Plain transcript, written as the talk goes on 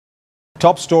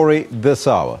Top story this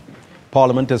hour.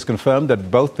 Parliament has confirmed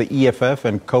that both the EFF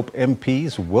and COPE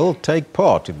MPs will take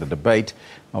part in the debate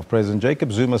of President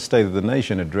Jacob Zuma's State of the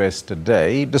Nation address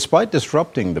today, despite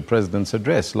disrupting the president's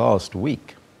address last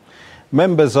week.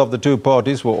 Members of the two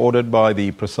parties were ordered by the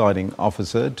presiding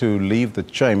officer to leave the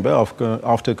chamber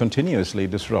after continuously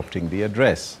disrupting the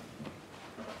address.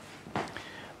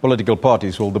 Political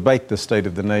parties will debate the State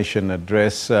of the Nation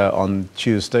address on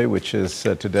Tuesday, which is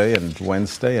today, and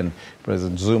Wednesday, and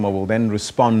President Zuma will then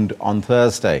respond on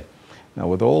Thursday. Now,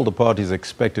 with all the parties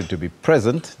expected to be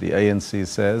present, the ANC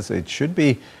says it should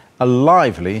be a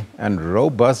lively and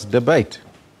robust debate.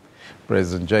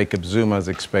 President Jacob Zuma is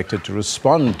expected to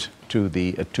respond to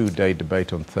the two-day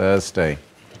debate on Thursday.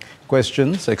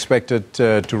 Questions expected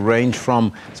to range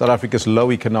from South Africa's low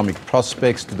economic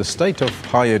prospects to the state of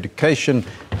higher education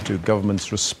to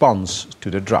government's response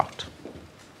to the drought.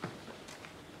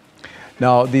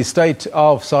 Now, the state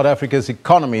of South Africa's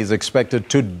economy is expected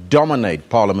to dominate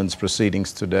Parliament's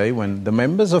proceedings today when the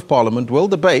members of Parliament will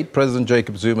debate President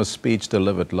Jacob Zuma's speech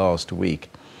delivered last week.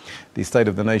 The State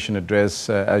of the Nation address,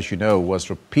 as you know, was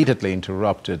repeatedly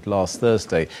interrupted last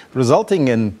Thursday, resulting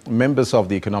in members of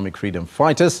the Economic Freedom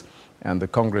Fighters and the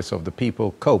Congress of the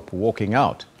People, COPE, walking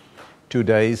out. 2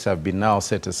 days have been now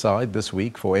set aside this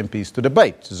week for MPs to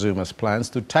debate Zuma's plans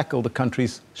to tackle the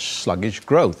country's sluggish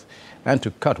growth and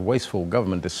to cut wasteful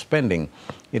government spending.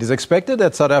 It is expected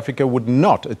that South Africa would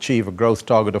not achieve a growth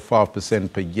target of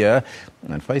 5% per year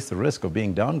and face the risk of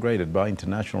being downgraded by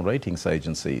international ratings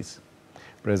agencies.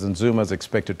 President Zuma is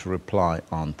expected to reply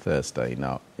on Thursday.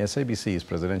 Now, SABC's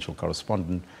presidential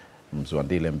correspondent,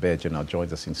 Mzwandile Mbeje, now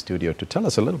joins us in studio to tell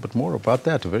us a little bit more about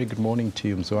that. A very good morning to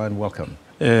you, Mzwa, and welcome.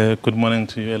 Good morning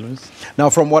to you, Elvis. Now,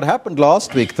 from what happened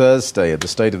last week, Thursday, at the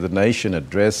State of the Nation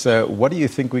address, what do you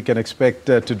think we can expect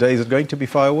today? Is it going to be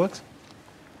fireworks?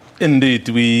 Indeed,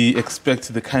 we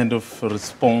expect the kind of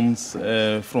response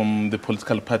from the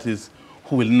political parties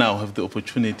who will now have the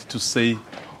opportunity to say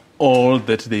all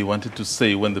that they wanted to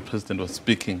say when the president was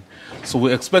speaking. So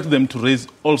we expect them to raise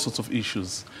all sorts of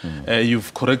issues.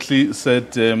 You've correctly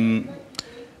said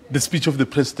the speech of the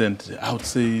president, I would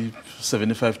say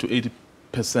 75 to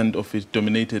 80% of it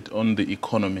dominated on the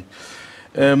economy.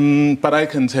 But I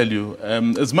can tell you,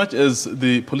 as much as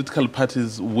the political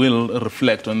parties will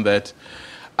reflect on that,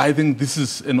 I think this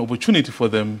is an opportunity for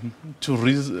them to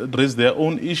raise their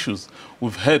own issues.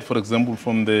 We've heard, for example,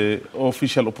 from the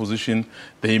official opposition,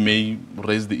 they may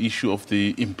raise the issue of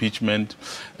the impeachment.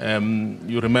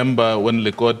 You remember when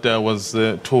Lekota was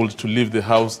told to leave the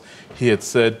House, he had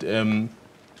said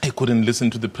he couldn't listen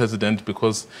to the president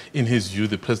because, in his view,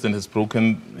 the president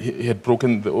had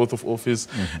broken the oath of office.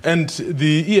 And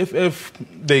the EFF,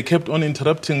 they kept on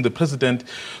interrupting the president.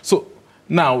 So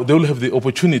now they will have the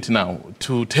opportunity now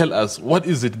to tell us what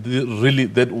is it really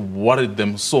that worried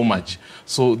them so much.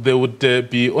 So they would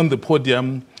be on the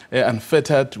podium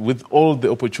unfettered with all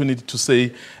the opportunity to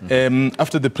say,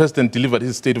 after the president delivered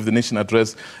his State of the Nation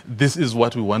address, this is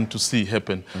what we want to see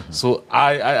happen. So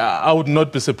I would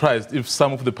not be surprised if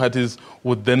some of the parties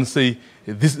would then say,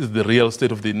 this is the real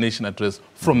State of the Nation address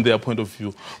from their point of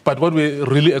view. But what we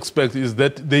really expect is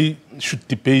that they should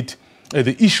debate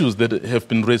the issues that have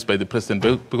been raised by the president,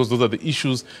 because those are the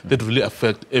issues that really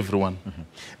affect everyone.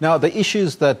 Now, the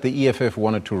issues that the EFF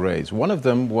wanted to raise, one of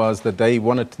them was that they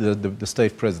wanted the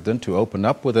state president to open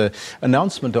up with an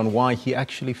announcement on why he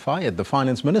actually fired the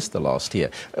finance minister last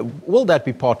year. Will that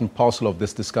be part and parcel of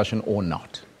this discussion or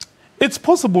not? It's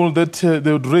possible that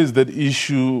they would raise that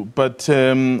issue, but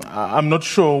I'm not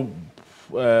sure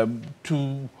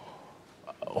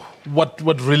what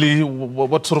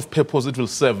sort of purpose it will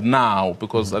serve now,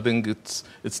 because I think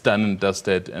it's done and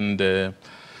dusted, and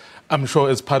I'm sure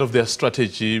as part of their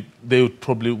strategy they would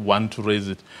probably want to raise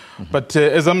it. But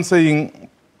as I'm saying,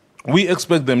 we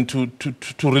expect them to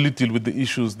really deal with the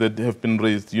issues that have been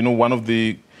raised. You know, one of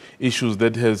the issues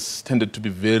that has tended to be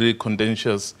very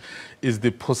contentious is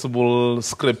the possible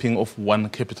scrapping of one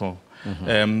capital,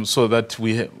 so that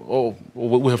we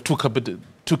have two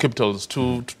capitals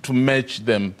to match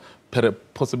them,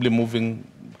 possibly moving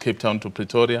Cape Town to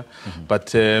Pretoria.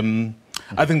 But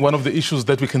I think one of the issues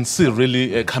that we can see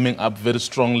really coming up very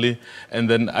strongly, and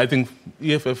then I think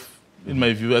EFF, in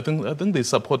my view, I think they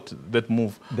support that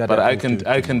move. But I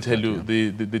can tell you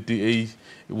the DA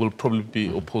will probably be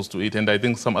opposed to it, and I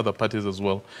think some other parties as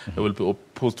well will be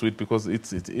opposed to it, because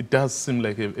it does seem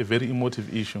like a very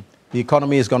emotive issue. The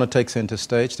economy is going to take center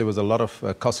stage. There was a lot of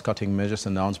cost-cutting measures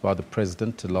announced by the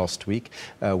President last week.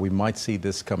 We might see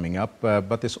this coming up,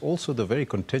 but there's also the very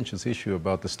contentious issue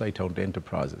about the state-owned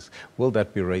enterprises. Will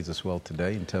that be raised as well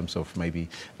today in terms of maybe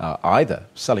either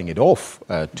selling it off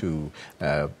to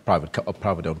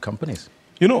private-owned companies?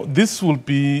 You know, this will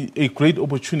be a great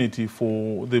opportunity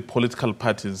for the political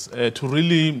parties to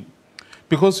really,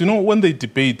 because, you know, when they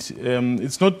debate,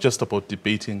 it's not just about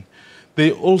debating.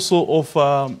 They also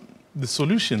offer the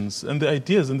solutions and the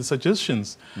ideas and the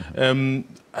suggestions.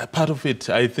 Part of it,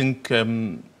 I think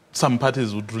some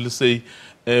parties would really say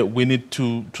we need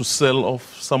to sell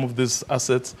off some of these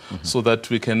assets so that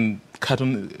we can cut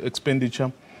on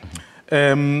expenditure.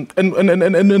 And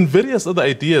various other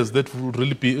ideas that will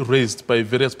really be raised by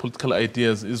various political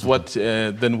ideas is what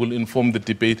then will inform the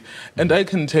debate. And I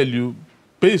can tell you,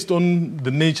 based on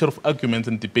the nature of arguments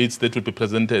and debates that will be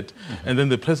presented, and then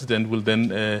the President will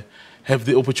then have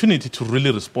the opportunity to really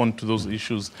respond to those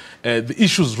issues, the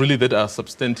issues really that are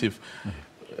substantive.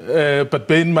 But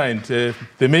bear in mind,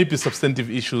 there may be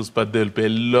substantive issues, but there'll be a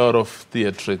lot of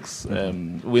theatrics.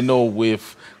 We know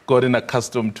we've gotten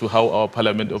accustomed to how our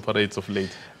parliament operates of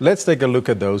late. Let's take a look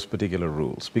at those particular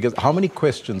rules, because how many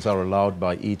questions are allowed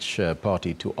by each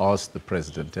party to ask the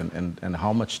President, and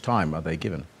how much time are they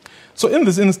given? So in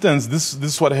this instance, this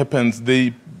is what happens.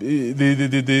 The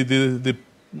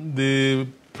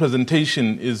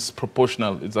presentation is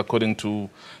proportional. It's according to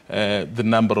the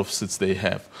number of seats they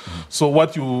have. So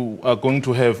what you are going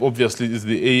to have, obviously, is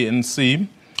the ANC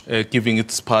giving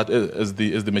its part as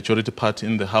the majority party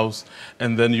in the House,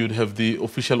 and then you'd have the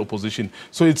official opposition.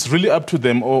 So it's really up to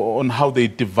them on how they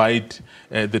divide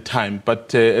the time.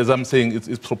 But as I'm saying,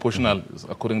 it's proportional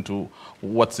according to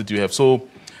what seat you have. So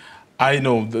I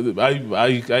know,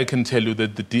 I can tell you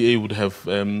that the DA would have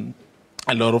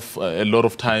a lot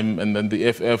of time, and then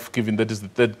the FF, given that is the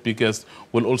third biggest,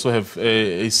 will also have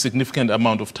a significant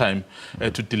amount of time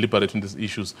to deliberate on these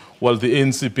issues, while the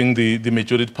ANC, being the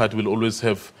majority party, will always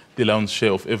have the lion's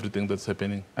share of everything that's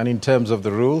happening. And in terms of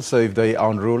the rules, so if they are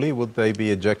unruly, would they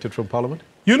be ejected from Parliament?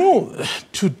 You know,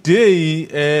 today,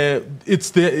 I think it's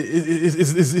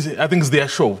their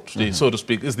show today, so to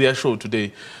speak. It's their show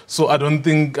today. So I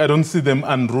don't see them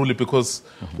unruly, because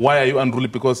why are you unruly?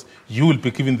 Because you will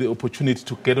be given the opportunity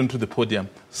to get onto the podium,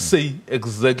 say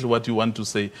exactly what you want to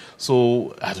say.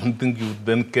 So I don't think you would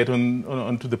then get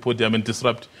onto the podium and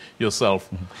disrupt yourself.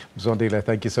 Mzwandile,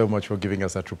 thank you so much for giving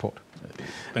us that report.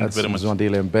 Thank you very much.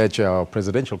 Mzwandile Mbeje, our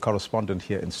presidential correspondent,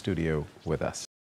 here in studio with us.